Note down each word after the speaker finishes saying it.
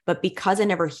But because I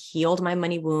never healed my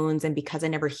money wounds and because I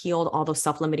never healed all those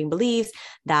self-limiting beliefs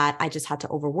that I just had to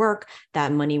overwork,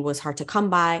 that money was hard to come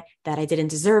by, that I didn't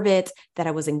deserve it, that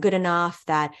I wasn't good enough,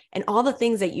 and all the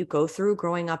things that you go through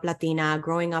growing up Latina,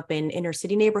 growing up in inner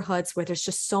city neighborhoods where there's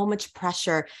just so much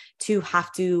pressure to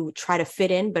have to try to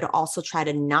fit in, but also try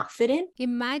to not fit in.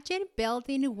 Imagine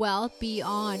building wealth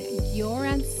beyond your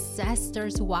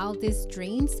ancestors' wildest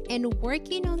dreams and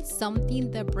working on something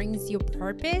that brings you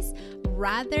purpose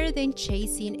rather than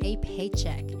chasing a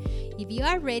paycheck. If you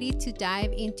are ready to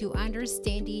dive into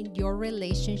understanding your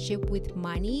relationship with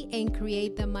money and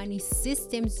create the money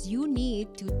systems you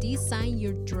need to design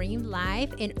your dream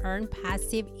life and earn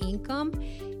passive income,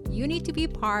 you need to be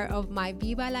part of my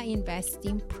Viva la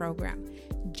Investing program.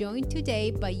 Join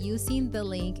today by using the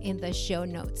link in the show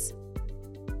notes.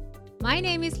 My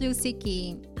name is Lucy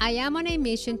King. I am on a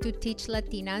mission to teach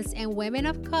Latinas and women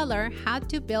of color how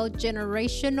to build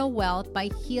generational wealth by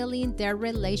healing their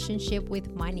relationship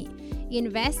with money,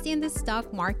 invest in the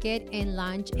stock market, and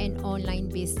launch an online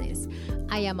business.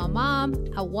 I am a mom,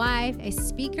 a wife, a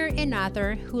speaker, and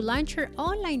author who launched her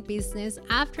online business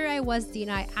after I was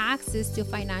denied access to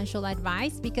financial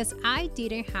advice because I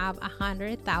didn't have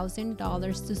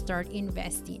 $100,000 to start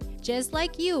investing. Just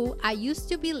like you, I used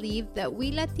to believe that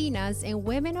we Latinas and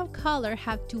women of color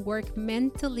have to work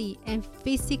mentally and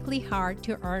physically hard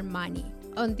to earn money.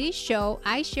 On this show,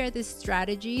 I share the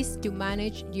strategies to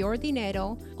manage your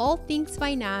dinero, all things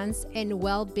finance, and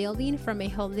wealth building from a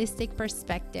holistic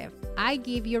perspective. I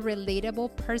give you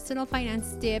relatable personal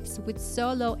finance tips with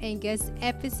solo and guest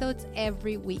episodes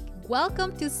every week.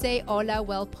 Welcome to Say Hola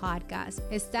Well podcast.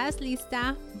 ¿Estás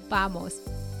lista? Vamos!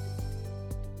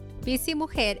 Busy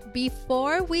Mujer,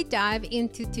 before we dive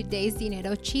into today's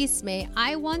Dinero Chisme,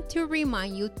 I want to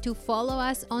remind you to follow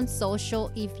us on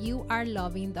social if you are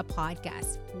loving the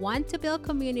podcast. Want to build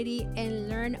community and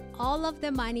learn all of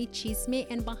the money chisme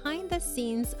and behind the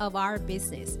scenes of our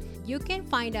business. You can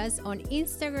find us on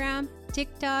Instagram,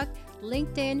 TikTok,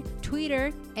 LinkedIn,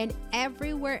 Twitter, and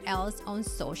everywhere else on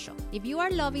social. If you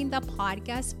are loving the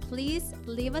podcast, please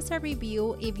leave us a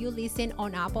review. If you listen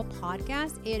on Apple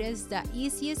Podcasts, it is the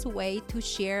easiest way to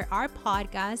share our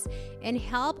podcast and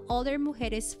help other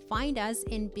mujeres find us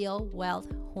and build wealth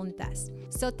juntas.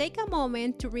 So take a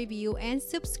moment to review and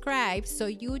subscribe so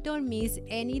you don't miss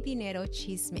any Dinero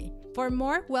Chisme. For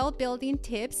more wealth building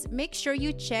tips, make sure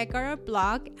you check our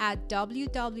blog at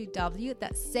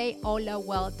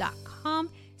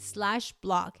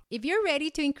www.sayholawell.com/blog. If you're ready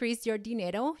to increase your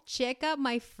dinero, check out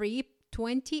my free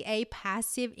 28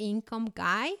 passive income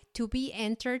guide to be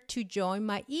entered to join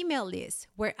my email list,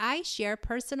 where I share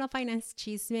personal finance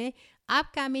chisme,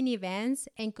 upcoming events,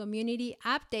 and community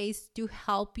updates to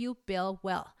help you build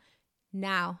wealth.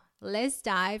 Now, let's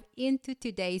dive into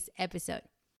today's episode.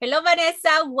 Hello,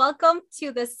 Vanessa. Welcome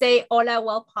to the Say Hola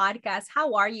Well podcast.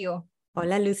 How are you?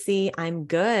 Hola, Lucy. I'm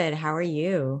good. How are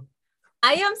you?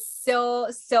 I am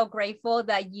so grateful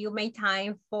that you made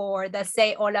time for the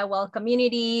Say Hola Well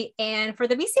community. And for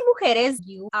the Busy Mujeres,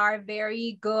 you are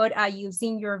very good at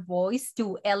using your voice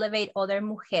to elevate other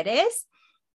mujeres.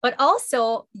 But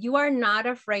also, you are not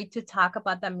afraid to talk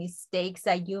about the mistakes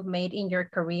that you've made in your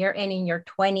career and in your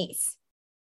 20s.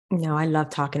 No, I love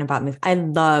talking about my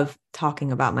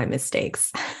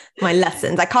mistakes, my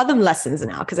lessons. I call them lessons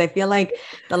now because I feel like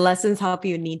the lessons help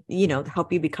you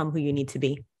help you become who you need to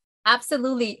be.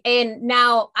 Absolutely. And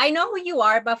now I know who you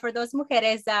are, but for those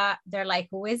mujeres that they're like,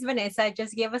 who is Vanessa?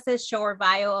 Just give us a short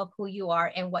bio of who you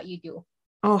are and what you do.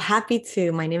 Oh, happy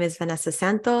to. My name is Vanessa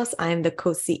Santos. I'm the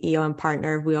co-CEO and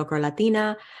partner of Real Girl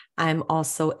Latina. I'm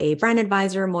also a brand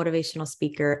advisor, motivational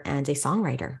speaker, and a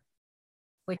songwriter.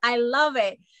 I love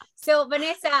it. So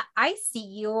Vanessa, I see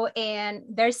you and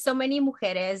there's so many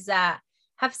mujeres that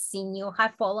have seen you,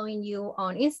 have following you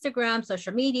on Instagram,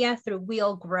 social media through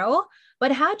Will Grow.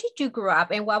 But how did you grow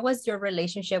up and what was your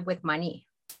relationship with money?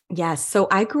 Yes. So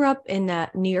I grew up in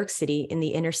New York City, in the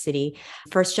inner city,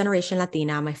 first generation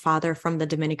Latina, my father from the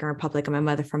Dominican Republic and my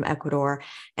mother from Ecuador.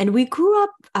 And we grew up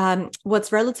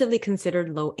what's relatively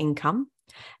considered low income.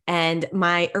 And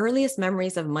my earliest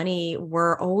memories of money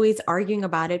were always arguing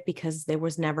about it because there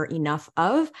was never enough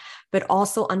of, but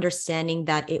also understanding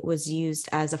that it was used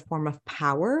as a form of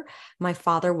power. My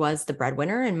father was the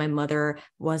breadwinner and my mother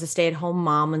was a stay-at-home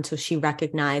mom until she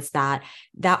recognized that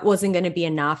that wasn't going to be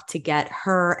enough to get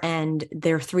her and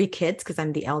their 3 kids, because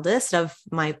I'm the eldest of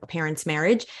my parents'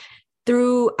 marriage,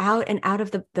 throughout and out of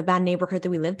the bad neighborhood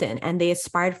that we lived in. And they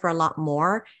aspired for a lot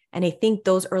more. And I think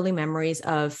those early memories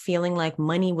of feeling like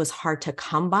money was hard to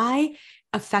come by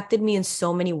affected me in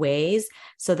so many ways,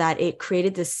 so that it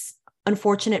created this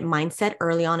unfortunate mindset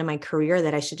early on in my career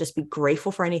that I should just be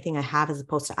grateful for anything I have as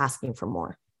opposed to asking for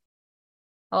more.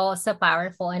 Oh, so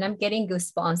powerful. And I'm getting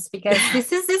goosebumps because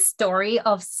this is the story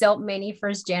of so many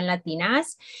first-gen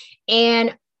Latinas.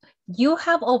 And you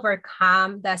have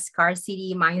overcome the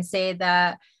scarcity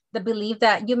mindset, the belief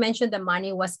that you mentioned the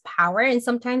money was power. And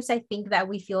sometimes I think that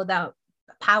we feel that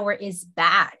power is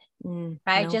bad,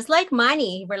 right? No. Just like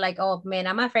money. We're like, oh man,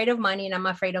 I'm afraid of money and I'm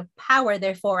afraid of power.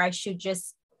 Therefore, I should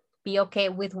just be okay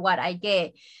with what I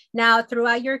get. Now,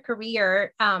 throughout your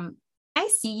career, I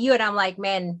see you and I'm like,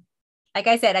 man, like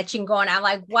I said, a chingon. I'm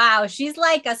like, wow, she's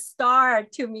like a star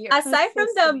to me. Aside from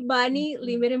the money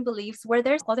limiting beliefs, were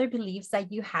there other beliefs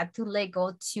that you had to let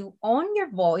go to own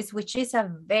your voice, which is a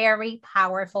very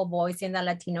powerful voice in the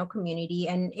Latino community?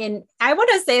 And I want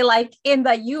to say, like in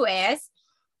the US,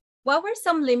 what were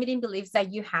some limiting beliefs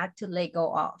that you had to let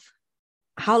go of?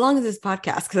 How long is this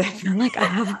podcast? Because I feel like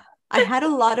I had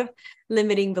a lot of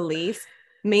limiting beliefs,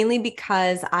 mainly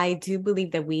because I do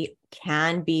believe that we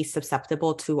can be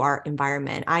susceptible to our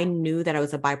environment. I knew that I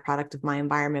was a byproduct of my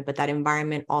environment, but that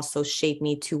environment also shaped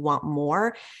me to want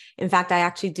more. In fact, I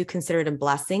actually do consider it a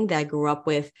blessing that I grew up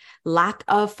with lack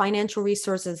of financial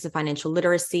resources, financial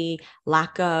literacy,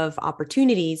 lack of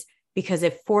opportunities, because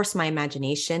it forced my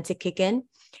imagination to kick in.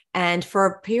 And for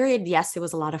a period, yes, it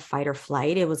was a lot of fight or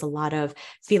flight. It was a lot of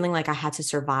feeling like I had to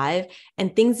survive,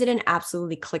 and things didn't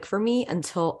absolutely click for me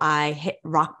until I hit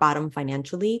rock bottom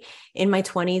financially. In my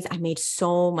 20s, I made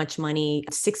so much money,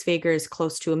 six figures,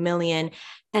 close to $1 million.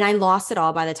 And I lost it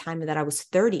all by the time that I was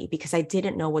 30 because I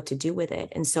didn't know what to do with it.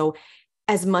 And so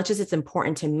as much as it's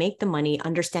important to make the money,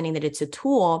 understanding that it's a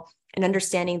tool and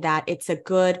understanding that it's a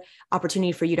good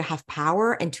opportunity for you to have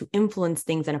power and to influence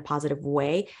things in a positive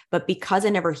way. But because I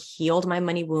never healed my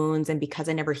money wounds and because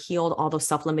I never healed all those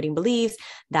self-limiting beliefs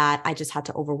that I just had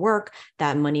to overwork,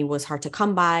 that money was hard to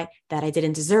come by, that I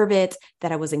didn't deserve it,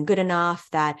 that I wasn't good enough,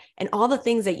 and all the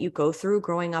things that you go through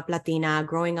growing up Latina,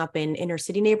 growing up in inner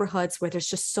city neighborhoods where there's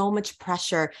just so much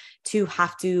pressure to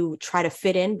have to try to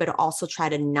fit in, but also try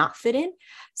to not fit in.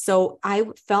 So I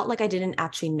felt like I didn't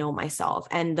actually know myself.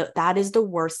 And that is the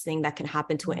worst thing that can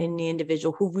happen to any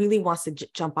individual who really wants to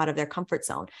jump out of their comfort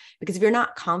zone. Because if you're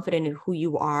not confident in who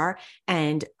you are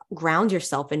and ground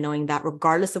yourself in knowing that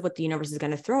regardless of what the universe is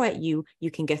going to throw at you,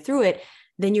 you can get through it,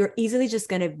 then you're easily just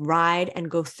going to ride and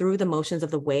go through the motions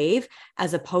of the wave,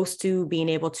 as opposed to being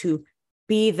able to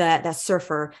be that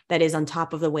surfer that is on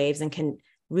top of the waves and can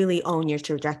really own your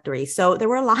trajectory. So there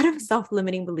were a lot of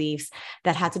self-limiting beliefs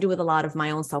that had to do with a lot of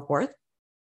my own self-worth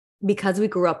because we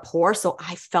grew up poor. So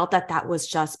I felt that was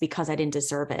just because I didn't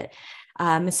deserve it.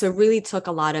 So it really took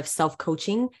a lot of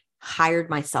self-coaching, hired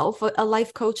myself a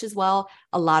life coach as well,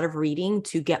 a lot of reading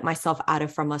to get myself out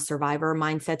of from a survivor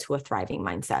mindset to a thriving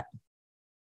mindset.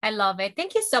 I love it.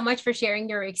 Thank you so much for sharing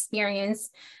your experience.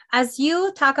 As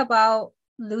you talk about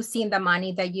losing the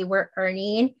money that you were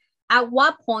earning, at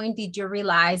what point did you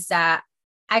realize that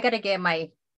I got to get my,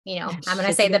 I'm going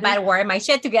to say the bad word, my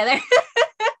shit together?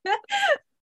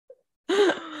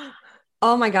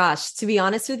 Oh my gosh. To be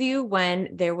honest with you,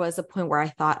 when there was a point where I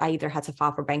thought I either had to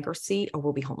file for bankruptcy or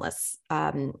will be homeless.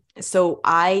 So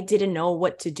I didn't know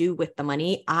what to do with the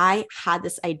money. I had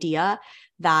this idea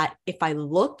that if I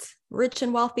looked rich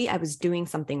and wealthy, I was doing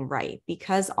something right.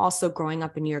 Because also growing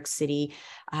up in New York City,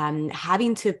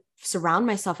 having to surround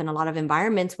myself in a lot of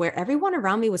environments where everyone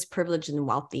around me was privileged and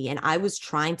wealthy. And I was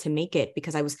trying to make it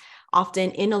because I was often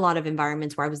in a lot of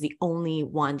environments where I was the only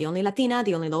one, the only Latina,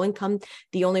 the only low income,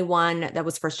 the only one that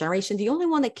was first generation, the only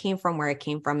one that came from where I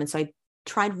came from. And so I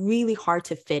tried really hard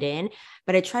to fit in,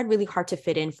 but I tried really hard to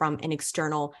fit in from an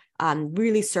external,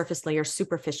 really surface layer,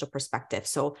 superficial perspective.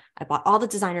 So I bought all the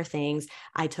designer things.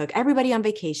 I took everybody on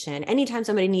vacation. Anytime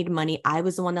somebody needed money, I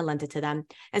was the one that lent it to them.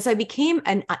 And so I became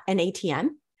an ATM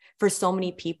for so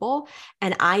many people.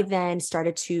 And I then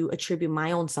started to attribute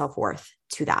my own self-worth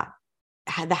to that.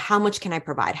 How much can I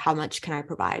provide? How much can I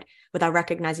provide? Without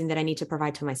recognizing that I need to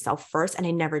provide to myself first. And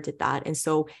I never did that. And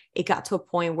so it got to a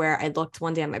point where I looked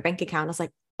one day at my bank account. I was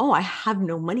like, oh, I have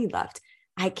no money left.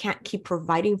 I can't keep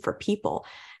providing for people.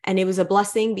 And it was a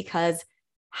blessing because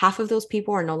half of those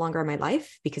people are no longer in my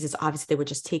life because it's obvious they were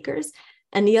just takers.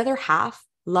 And the other half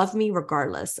loved me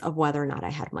regardless of whether or not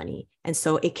I had money. And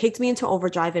so it kicked me into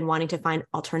overdrive and wanting to find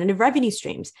alternative revenue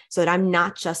streams so that I'm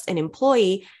not just an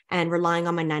employee and relying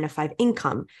on my 9-to-5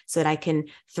 income so that I can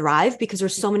thrive, because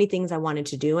there's so many things I wanted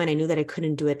to do. And I knew that I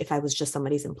couldn't do it if I was just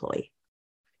somebody's employee.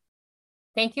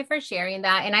 Thank you for sharing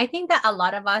that. And I think that a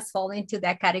lot of us fall into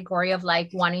that category of like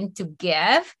wanting to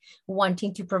give,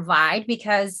 wanting to provide,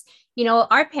 because, you know,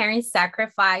 our parents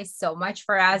sacrifice so much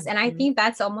for us. And I think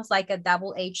that's almost like a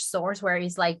double-edged sword where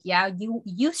it's like, yeah,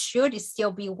 you should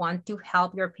still be one to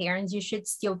help your parents. You should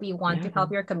still be one to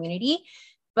help your community,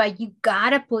 but you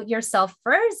gotta put yourself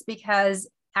first, because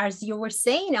as you were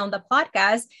saying on the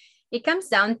podcast, it comes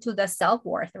down to the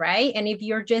self-worth, right? And if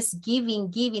you're just giving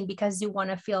because you want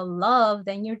to feel loved,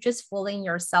 then you're just fooling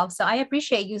yourself. So I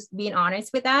appreciate you being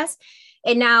honest with us.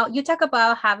 And now you talk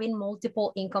about having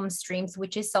multiple income streams,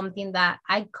 which is something that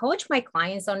I coach my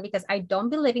clients on, because I don't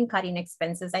believe in cutting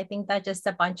expenses. I think that's just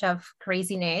a bunch of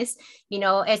craziness, you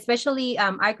know, especially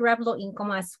I grew up low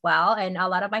income as well. And a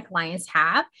lot of my clients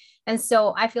have. And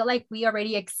so I feel like we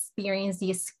already experienced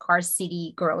this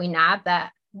scarcity growing up,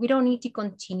 that we don't need to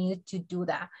continue to do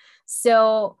that.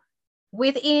 So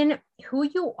within who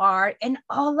you are and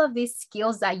all of these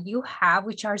skills that you have,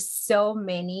 which are so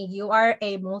many, you are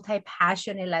a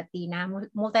multi-passionate Latina,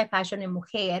 multi-passionate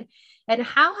mujer. And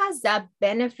how has that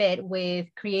benefit with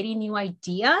creating new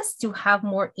ideas to have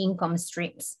more income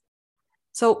streams?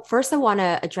 So first, I want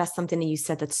to address something that you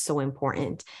said that's so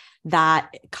important, that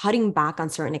cutting back on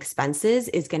certain expenses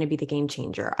is going to be the game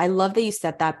changer. I love that you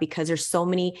said that, because there's so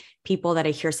many people that I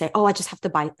hear say, oh, I just have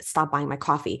to stop buying my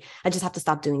coffee. I just have to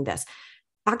stop doing this.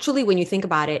 Actually, when you think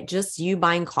about it, just you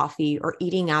buying coffee or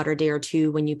eating out a day or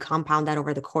two, when you compound that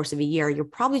over the course of a year, you're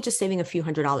probably just saving a few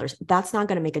 $100s. That's not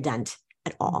going to make a dent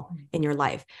at all in your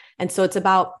life. And so it's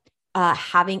about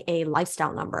having a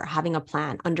lifestyle number, having a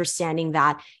plan, understanding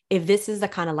that if this is the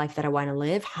kind of life that I want to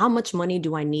live, how much money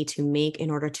do I need to make in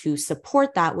order to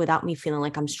support that without me feeling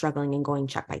like I'm struggling and going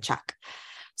check by check?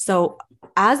 So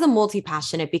as a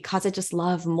multi-passionate, because I just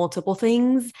love multiple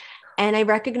things, and I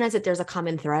recognize that there's a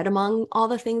common thread among all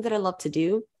the things that I love to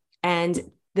do.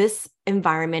 And this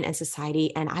environment and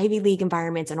society and Ivy League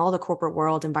environments and all the corporate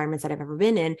world environments that I've ever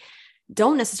been in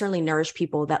don't necessarily nourish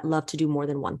people that love to do more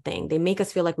than one thing. They make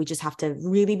us feel like we just have to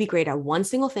really be great at one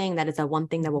single thing. That is that one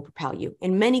thing that will propel you.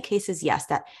 In many cases, yes,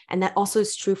 and that also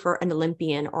is true for an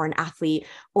Olympian or an athlete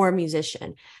or a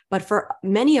musician. But for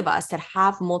many of us that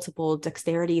have multiple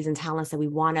dexterities and talents that we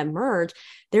want to merge,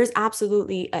 there's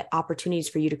absolutely opportunities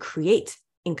for you to create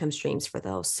income streams for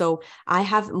those. So I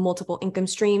have multiple income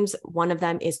streams. One of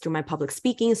them is through my public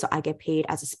speaking. So I get paid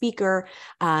as a speaker,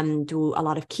 do a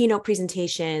lot of keynote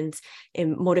presentations,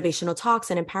 and motivational talks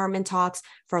and empowerment talks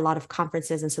for a lot of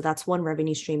conferences. And so that's one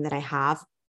revenue stream that I have,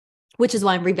 which is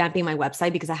why I'm revamping my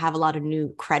website, because I have a lot of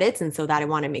new credits. And so that I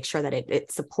want to make sure that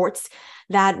it supports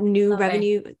that new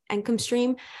revenue income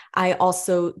stream. I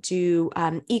also do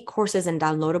e-courses and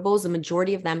downloadables. The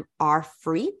majority of them are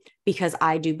free, because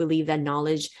I do believe that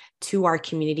knowledge to our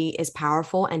community is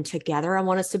powerful. And together, I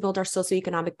want us to build our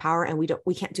socioeconomic power. And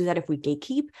we can't do that if we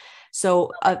gatekeep.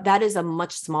 So that is a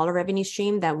much smaller revenue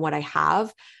stream than what I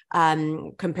have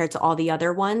compared to all the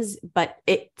other ones. But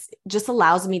it just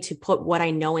allows me to put what I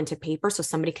know into paper so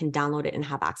somebody can download it and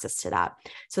have access to that.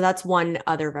 So that's one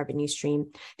other revenue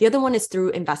stream. The other one is through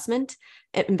investments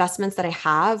that I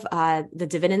have, the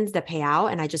dividends that pay out,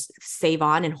 and I just save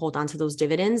on and hold on to those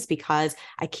dividends, because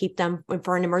I keep them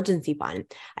for an emergency fund.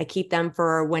 I keep them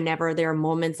for whenever there are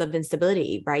moments of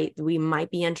instability, right? We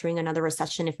might be entering another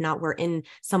recession. If not, we're in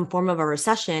some form of a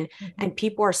recession, and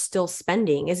people are still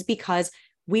spending. Is because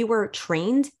we were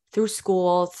trained through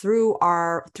school, through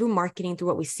marketing, through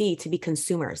what we see, to be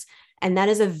consumers. And that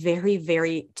is a very,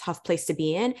 very tough place to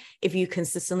be in if you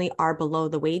consistently are below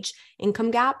the wage income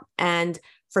gap. And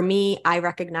for me, I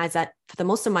recognize that for the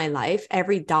most of my life,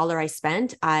 every dollar I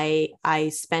spent, I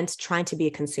spent trying to be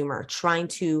a consumer, trying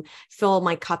to fill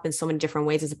my cup in so many different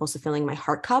ways, as opposed to filling my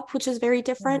heart cup, which is very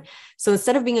different. So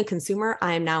instead of being a consumer,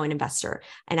 I am now an investor,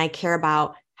 and I care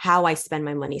about how I spend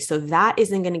my money. So that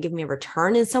isn't going to give me a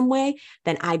return in some way,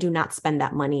 then I do not spend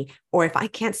that money. Or if I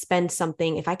can't spend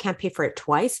something, if I can't pay for it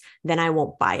twice, then I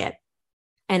won't buy it.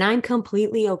 And I'm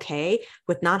completely okay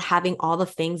with not having all the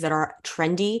things that are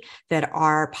trendy, that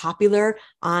are popular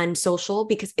on social,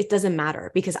 because it doesn't matter.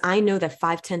 Because I know that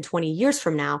 5, 10, 20 years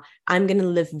from now, I'm going to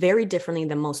live very differently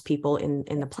than most people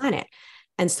in the planet.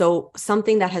 And so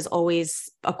something that has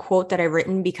always, a quote that I've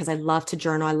written, because I love to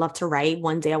journal, I love to write,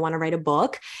 one day I want to write a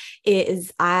book,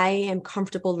 is I am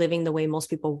comfortable living the way most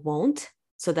people won't,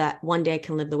 so that one day I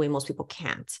can live the way most people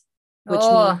can't, which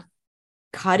means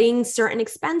cutting certain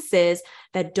expenses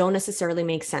that don't necessarily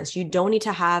make sense. You don't need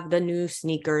to have the new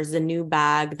sneakers, the new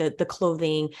bag, the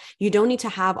clothing. You don't need to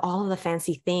have all of the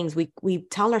fancy things. We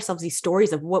tell ourselves these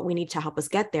stories of what we need to help us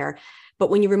get there. But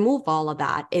when you remove all of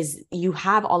that, is you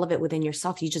have all of it within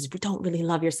yourself. You just don't really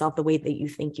love yourself the way that you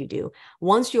think you do.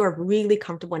 Once you are really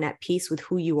comfortable and at peace with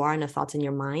who you are and the thoughts in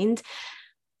your mind,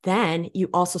 then you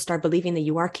also start believing that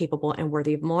you are capable and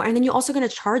worthy of more. And then you're also going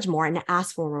to charge more and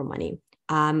ask for more money.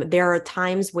 There are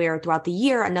times where throughout the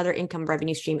year, another income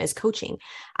revenue stream is coaching.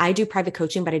 I do private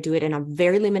coaching, but I do it in a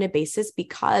very limited basis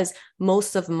because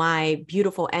most of my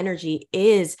beautiful energy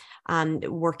is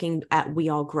working at We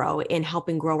All Grow, in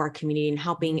helping grow our community and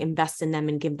helping invest in them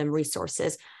and give them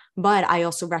resources. But I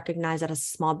also recognize that as a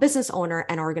small business owner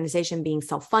and organization being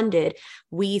self-funded,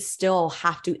 we still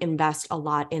have to invest a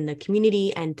lot in the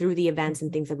community and through the events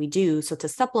and things that we do. So to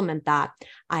supplement that,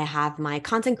 I have my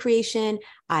content creation,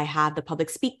 I have the public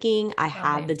speaking, I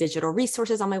have the digital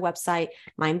resources on my website,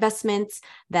 my investments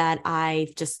that I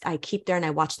keep there and I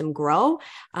watch them grow.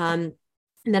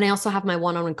 And then I also have my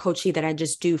one-on-one coaching that I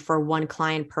just do for one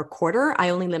client per quarter. I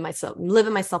only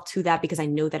limit myself to that because I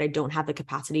know that I don't have the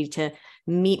capacity to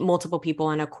meet multiple people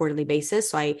on a quarterly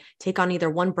basis. So I take on either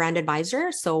one brand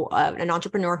advisor, so an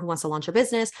entrepreneur who wants to launch a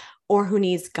business or who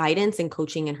needs guidance and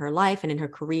coaching in her life and in her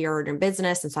career or in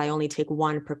business. And so I only take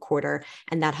one per quarter,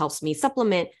 and that helps me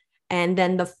supplement. And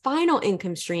then the final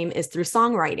income stream is through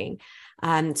songwriting.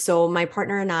 So my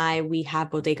partner and I, we have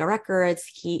Bodega Records.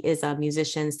 He is a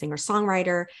musician, singer,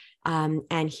 songwriter,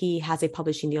 and he has a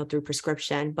publishing deal through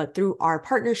Prescription. But through our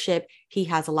partnership, he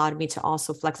has allowed me to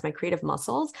also flex my creative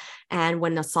muscles. And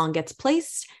when a song gets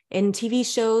placed in TV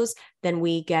shows, then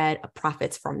we get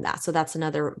profits from that. So that's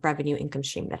another revenue income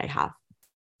stream that I have.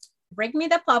 Bring me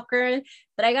the popcorn,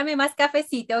 tráigame más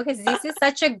cafecito, because this is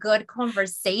such a good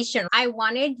conversation. I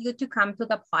wanted you to come to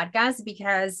the podcast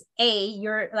because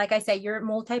you're, like I said, you're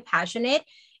multi-passionate.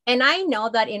 And I know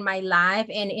that in my life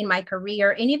and in my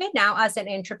career, and even now as an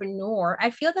entrepreneur,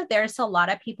 I feel that there's a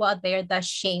lot of people out there that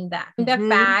shame that. The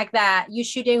fact that you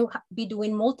shouldn't be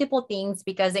doing multiple things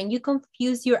because then you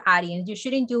confuse your audience. You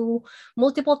shouldn't do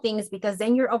multiple things because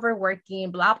then you're overworking,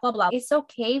 blah, blah, blah. It's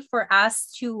okay for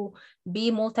us to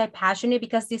be multi-passionate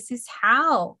because this is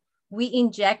how we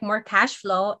inject more cash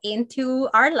flow into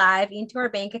our life, into our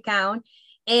bank account.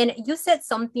 And you said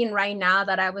something right now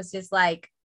that I was just like,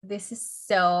 this is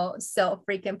so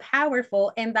freaking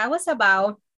powerful. And that was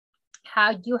about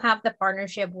how you have the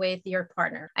partnership with your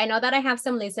partner. I know that I have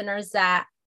some listeners that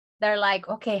they're like,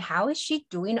 okay, how is she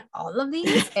doing all of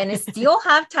these and still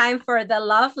have time for the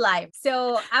love life?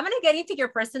 So I'm going to get into your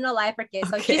personal life porque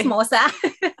soy chismosa.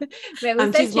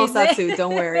 I'm chismosa too,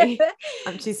 don't worry.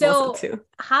 I'm chismosa too.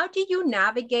 How do you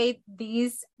navigate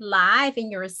these life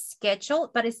in your schedule,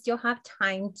 but still have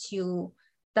time to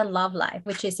the love life,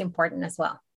 which is important as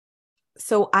well?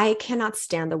 So I cannot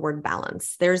stand the word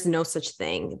balance. There's no such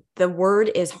thing. The word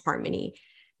is harmony.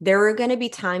 There are going to be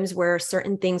times where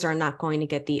certain things are not going to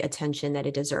get the attention that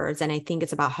it deserves. And I think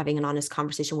it's about having an honest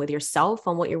conversation with yourself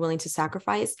on what you're willing to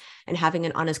sacrifice and having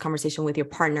an honest conversation with your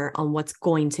partner on what's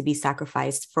going to be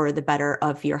sacrificed for the better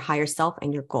of your higher self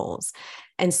and your goals.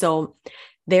 And so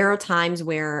there are times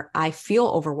where I feel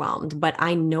overwhelmed, but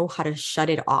I know how to shut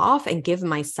it off and give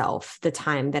myself the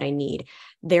time that I need.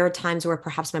 There are times where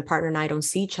perhaps my partner and I don't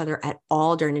see each other at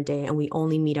all during the day and we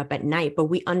only meet up at night, but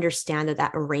we understand that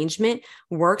that arrangement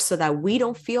works so that we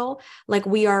don't feel like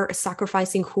we are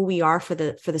sacrificing who we are for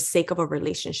the sake of a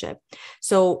relationship.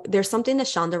 So there's something that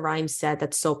Shonda Rhimes said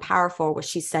that's so powerful, where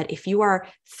she said, if you are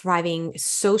thriving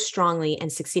so strongly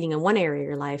and succeeding in one area of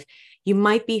your life, you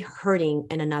might be hurting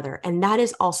in another. And that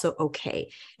is also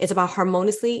okay. It's about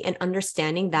harmoniously and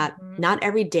understanding that not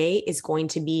every day is going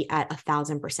to be at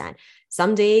 1,000%.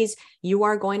 Some days you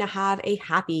are going to have a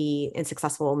happy and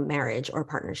successful marriage or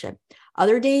partnership.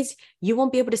 Other days you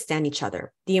won't be able to stand each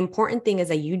other. The important thing is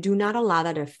that you do not allow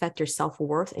that to affect your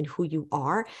self-worth and who you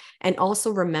are. And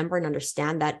also remember and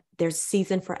understand that there's a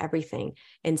season for everything.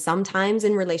 And sometimes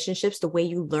in relationships, the way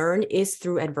you learn is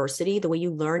through adversity. The way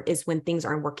you learn is when things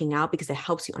aren't working out, because it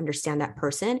helps you understand that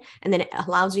person. And then it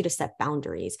allows you to set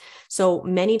boundaries. So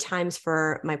many times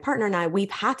for my partner and I,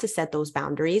 we've had to set those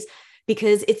boundaries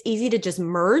because it's easy to just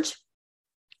merge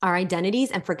our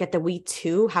identities and forget that we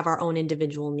too have our own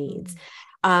individual needs.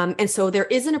 And so there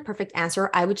isn't a perfect answer.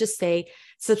 I would just say,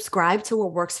 subscribe to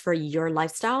what works for your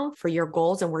lifestyle, for your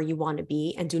goals and where you want to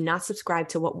be, and do not subscribe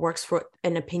to what works for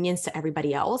an opinions to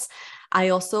everybody else. I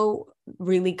also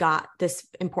really got this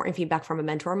important feedback from a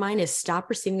mentor of mine is stop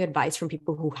receiving advice from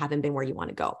people who haven't been where you want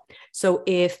to go. So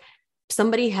if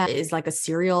somebody is like a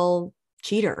serial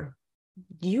cheater,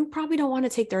 you probably don't want to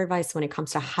take their advice when it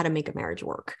comes to how to make a marriage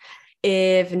work.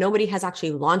 If nobody has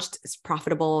actually launched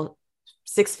profitable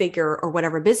 6-figure or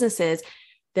whatever businesses,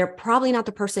 they're probably not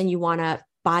the person you want to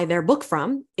buy their book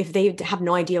from if they have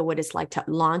no idea what it's like to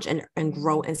launch and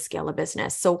grow and scale a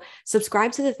business. So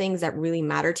subscribe to the things that really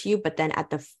matter to you, but then at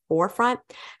the forefront,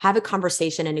 have a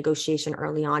conversation and negotiation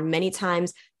early on. Many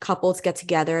times couples get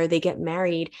together, they get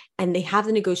married, and they have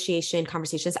the negotiation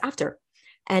conversations after.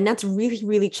 And that's really,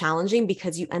 really challenging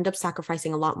because you end up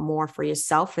sacrificing a lot more for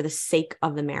yourself for the sake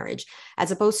of the marriage,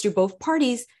 as opposed to both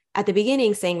parties at the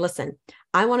beginning saying, listen,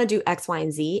 I want to do X, Y,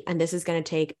 and Z, and this is going to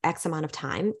take X amount of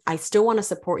time. I still want to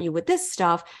support you with this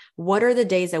stuff. What are the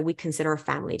days that we consider a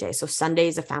family day? So Sunday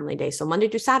is a family day. So Monday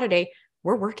through Saturday,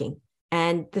 we're working.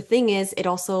 And the thing is, it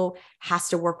also has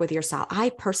to work with your style. I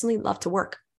personally love to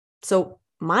work. So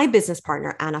my business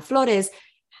partner, Ana Flores,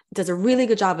 does a really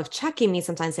good job of checking me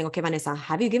sometimes saying, okay, Vanessa,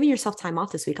 have you given yourself time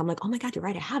off this week? I'm like, oh my God, you're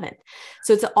right. I haven't.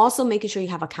 So it's also making sure you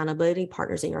have accountability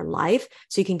partners in your life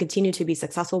so you can continue to be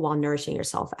successful while nourishing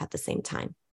yourself at the same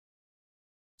time.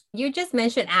 You just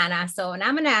mentioned Anna. So now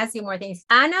I'm going to ask you more things.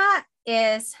 Anna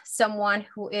is someone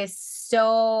who is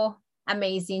so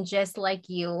amazing, just like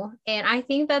you. And I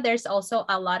think that there's also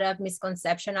a lot of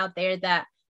misconception out there that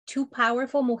two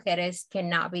powerful mujeres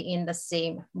cannot be in the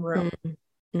same room.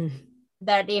 Mm-hmm.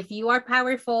 That if you are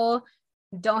powerful,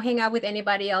 don't hang out with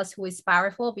anybody else who is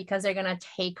powerful because they're going to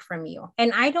take from you.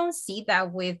 And I don't see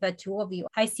that with the two of you.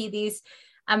 I see this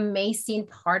amazing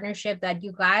partnership that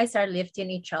you guys are lifting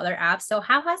each other up. So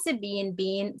how has it been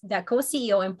being the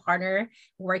co-CEO and partner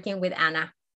working with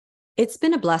Anna? It's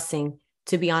been a blessing,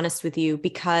 to be honest with you,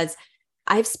 because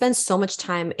I've spent so much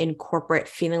time in corporate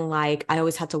feeling like I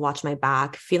always had to watch my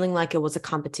back, feeling like it was a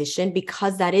competition,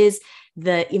 because that is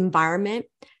the environment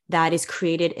that is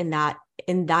created in that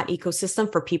ecosystem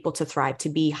for people to thrive, to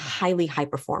be highly high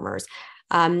performers.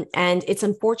 And it's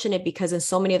unfortunate because in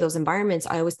so many of those environments,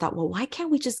 I always thought, well, why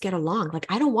can't we just get along? Like,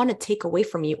 I don't want to take away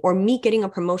from you, or me getting a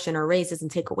promotion or raise doesn't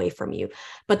take away from you.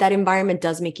 But that environment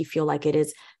does make you feel like it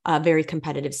is a very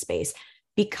competitive space.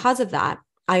 Because of that,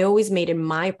 I always made it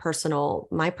my personal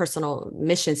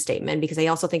mission statement, because I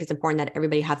also think it's important that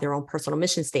everybody have their own personal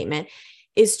mission statement,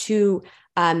 is to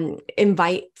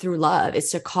invite through love,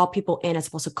 is to call people in as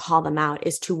opposed to call them out,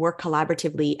 is to work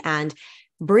collaboratively and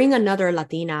bring another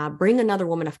Latina, bring another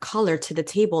woman of color to the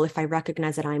table if I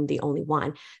recognize that I'm the only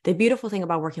one. The beautiful thing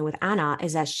about working with Anna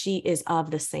is that she is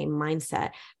of the same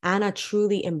mindset. Anna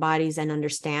truly embodies and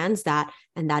understands that,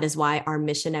 and that is why our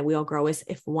mission at We All Grow is,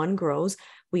 if one grows,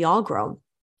 we all grow.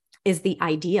 Is the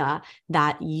idea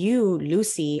that you,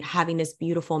 Lucy, having this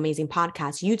beautiful, amazing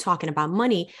podcast, you talking about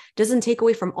money, doesn't take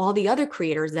away from all the other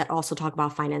creators that also talk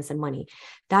about finance and money.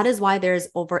 That is why there's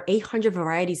over 800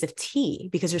 varieties of tea,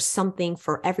 because there's something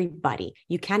for everybody.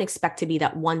 You can't expect to be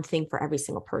that one thing for every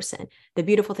single person. The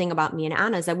beautiful thing about me and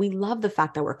Anna is that we love the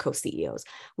fact that we're co-CEOs.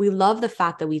 We love the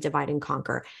fact that we divide and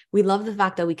conquer. We love the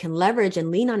fact that we can leverage and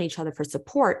lean on each other for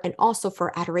support and also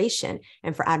for adoration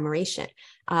and for admiration.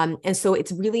 And so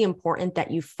it's really important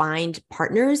that you find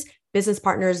partners, business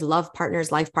partners, love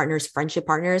partners, life partners, friendship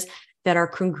partners that are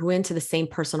congruent to the same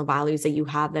personal values that you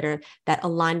have, that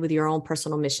align with your own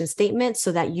personal mission statement,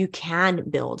 so that you can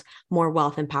build more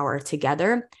wealth and power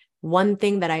together. One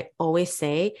thing that I always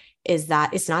say is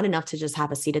that it's not enough to just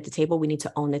have a seat at the table. We need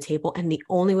to own the table. And the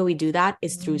only way we do that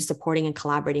is through supporting and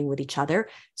collaborating with each other.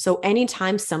 So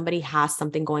anytime somebody has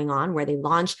something going on where they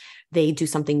launch, they do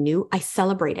something new, I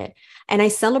celebrate it. And I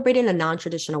celebrate it in a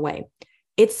non-traditional way.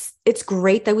 It's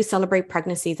great that we celebrate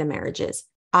pregnancies and marriages.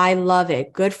 I love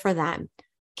it. Good for them.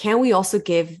 Can we also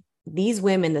give these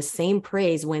women the same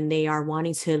praise when they are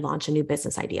wanting to launch a new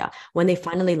business idea, when they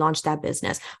finally launched that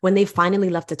business, when they finally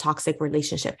left a toxic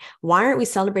relationship? Why aren't we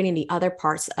celebrating the other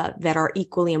parts that are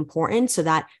equally important, so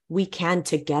that we can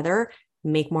together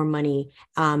make more money?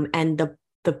 And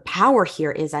the power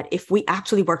here is that if we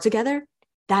actually work together,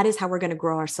 that is how we're going to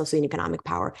grow our socioeconomic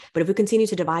power. But if we continue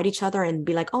to divide each other and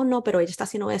be like, oh no, pero ella está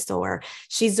haciendo esto, or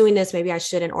she's doing this, maybe I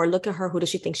shouldn't, or look at her, who does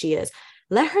she think she is?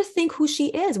 Let her think who she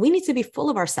is. We need to be full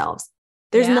of ourselves.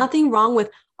 There's nothing wrong with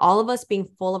all of us being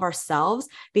full of ourselves,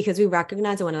 because we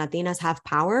recognize that when Latinas have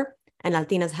power and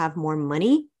Latinas have more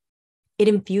money, it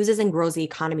infuses and grows the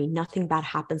economy. Nothing bad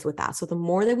happens with that. So the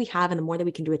more that we have and the more that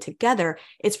we can do it together,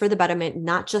 it's for the betterment,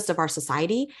 not just of our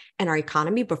society and our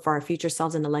economy, but for our future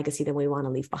selves and the legacy that we want to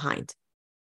leave behind.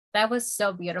 That was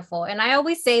so beautiful. And I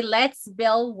always say, let's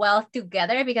build wealth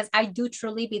together, because I do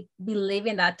truly believe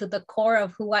in that to the core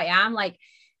of who I am. Like,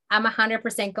 I'm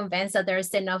 100% convinced that there's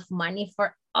enough money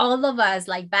for all of us,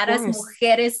 like badass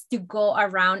mujeres, to go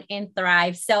around and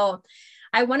thrive. So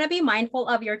I want to be mindful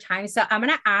of your time. So I'm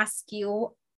going to ask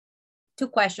you two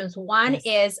questions. One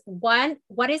is,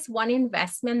 what is one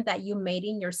investment that you made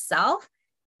in yourself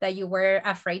that you were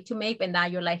afraid to make, and now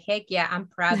you're like, heck yeah, I'm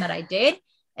proud that I did?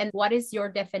 And what is your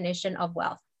definition of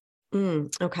wealth?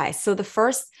 Okay. So the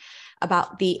first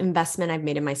about the investment I've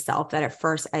made in myself that at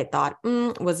first I thought,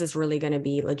 was this really going to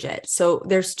be legit? So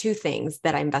there's two things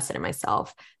that I invested in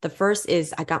myself. The first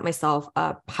is I got myself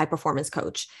a high performance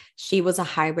coach. She was a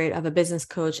hybrid of a business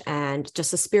coach and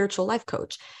just a spiritual life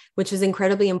coach, which is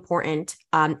incredibly important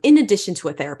in addition to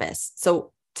a therapist.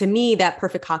 So to me, that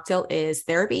perfect cocktail is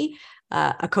therapy,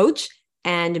 a coach,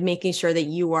 and making sure that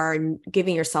you are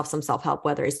giving yourself some self-help,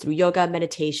 whether it's through yoga,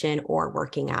 meditation, or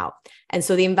working out. And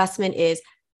so the investment is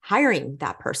hiring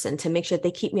that person to make sure that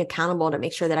they keep me accountable, to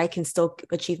make sure that I can still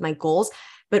achieve my goals.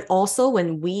 But also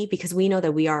because we know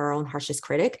that we are our own harshest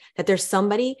critic, that there's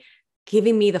somebody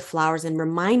giving me the flowers and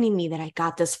reminding me that I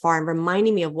got this far and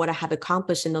reminding me of what I have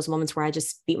accomplished in those moments where I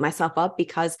just beat myself up,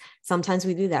 because sometimes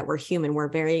we do that. We're human. We're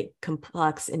very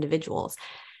complex individuals.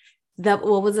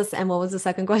 What was this? And what was the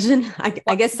second question? I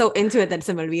get so into it that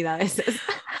somebody be that.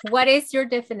 What is your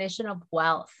definition of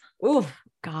wealth? Oh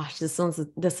gosh, this one's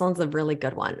a really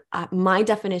good one. My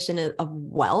definition of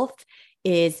wealth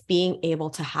is being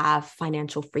able to have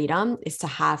financial freedom, is to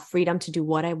have freedom to do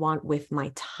what I want with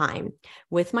my time,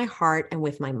 with my heart, and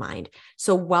with my mind.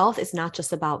 So wealth is not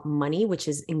just about money, which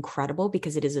is incredible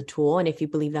because it is a tool. And if you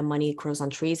believe that money grows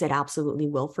on trees, it absolutely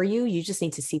will for you. You just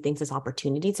need to see things as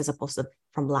opportunities as opposed to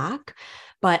from lack.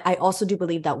 But I also do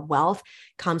believe that wealth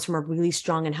comes from a really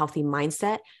strong and healthy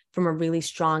mindset, from a really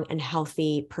strong and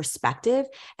healthy perspective,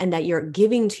 and that you're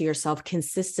giving to yourself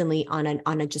consistently on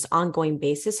a just ongoing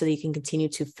basis so that you can continue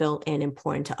to fill in and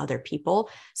pour into other people.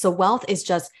 So wealth is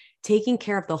just taking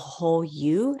care of the whole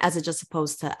you as just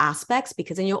opposed to aspects,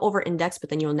 because then you'll over-index, but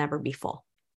then you'll never be full.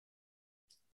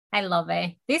 I love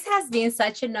it. This has been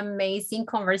such an amazing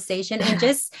conversation and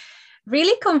just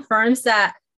really confirms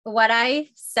that what I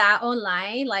saw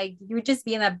online, like you're just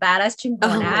being a badass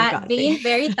chingona, being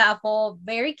very thoughtful,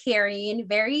 very caring,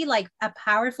 very like a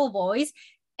powerful voice.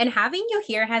 And having you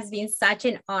here has been such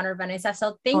an honor, Vanessa.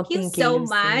 So thank you so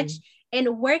much.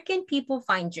 And where can people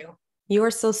find you? You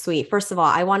are so sweet. First of all,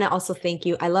 I want to also thank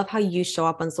you. I love how you show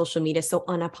up on social media so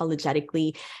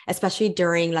unapologetically, especially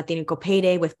during Latinico Pay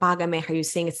Day with Págame, how you're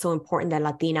saying it's so important that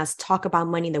Latinas talk about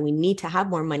money, that we need to have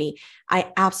more money. I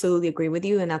absolutely agree with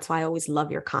you. And that's why I always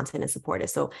love your content and support it.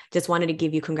 So just wanted to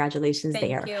give you congratulations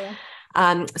there. Thank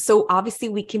you. So obviously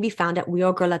we can be found at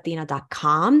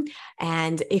weallgrowlatina.com.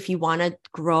 And if you want to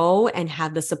grow and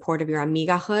have the support of your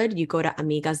amigahood, you go to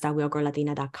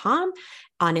amigas.weallgrowlatina.com,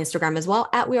 on Instagram as well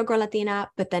at weallgrowlatina.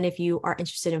 But then if you are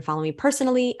interested in following me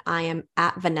personally, I am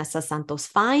at Vanessa Santos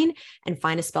Fine, and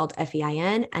Fine is spelled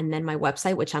F-E-I-N. And then my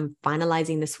website, which I'm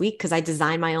finalizing this week because I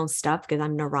design my own stuff because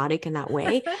I'm neurotic in that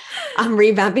way. I'm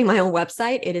revamping my own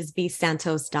website. It is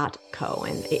vsantos.co,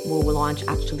 and it will launch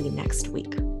actually next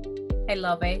week. I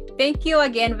love it. Thank you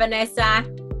again, Vanessa.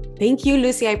 Thank you,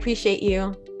 Lucy. I appreciate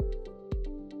you.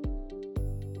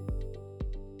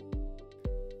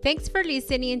 Thanks for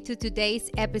listening to today's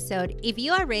episode. If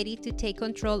you are ready to take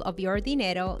control of your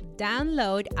dinero,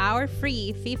 download our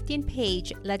free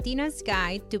 15-page Latina's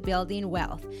Guide to Building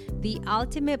Wealth, the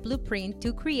ultimate blueprint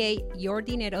to create your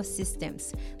dinero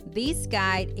systems. This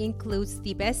guide includes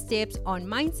the best tips on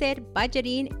mindset,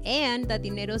 budgeting, and the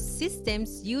dinero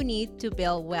systems you need to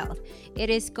build wealth. It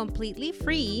is completely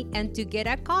free, and to get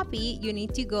a copy, you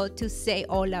need to go to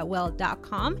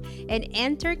sayholawealth.com and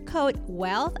enter code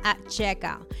WEALTH at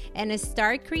checkout and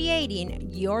start creating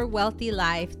your wealthy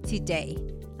life today.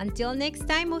 Until next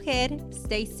time, Mujer,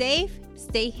 stay safe,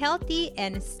 stay healthy,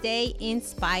 and stay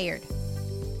inspired.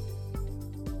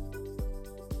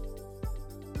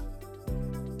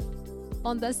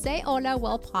 On the Say Hola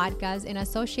Well podcast and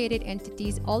associated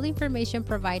entities, all information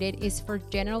provided is for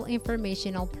general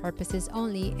informational purposes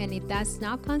only, and it does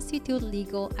not constitute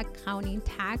legal, accounting,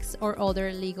 tax, or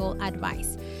other legal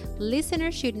advice.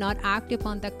 Listeners should not act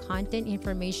upon the content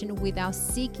information without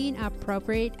seeking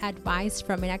appropriate advice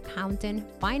from an accountant,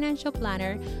 financial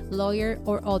planner, lawyer,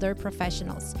 or other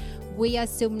professionals. We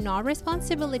assume no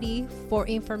responsibility for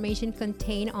information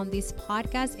contained on this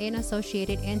podcast and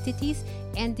associated entities,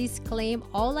 and disclaim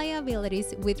all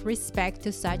liabilities with respect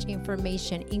to such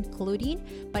information, including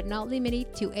but not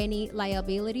limited to any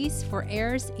liabilities for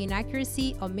errors,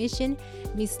 inaccuracy, omission,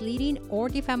 misleading, or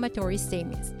defamatory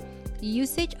statements.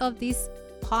 Usage of this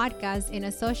podcast and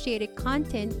associated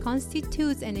content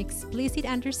constitutes an explicit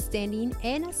understanding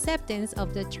and acceptance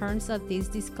of the terms of this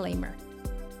disclaimer.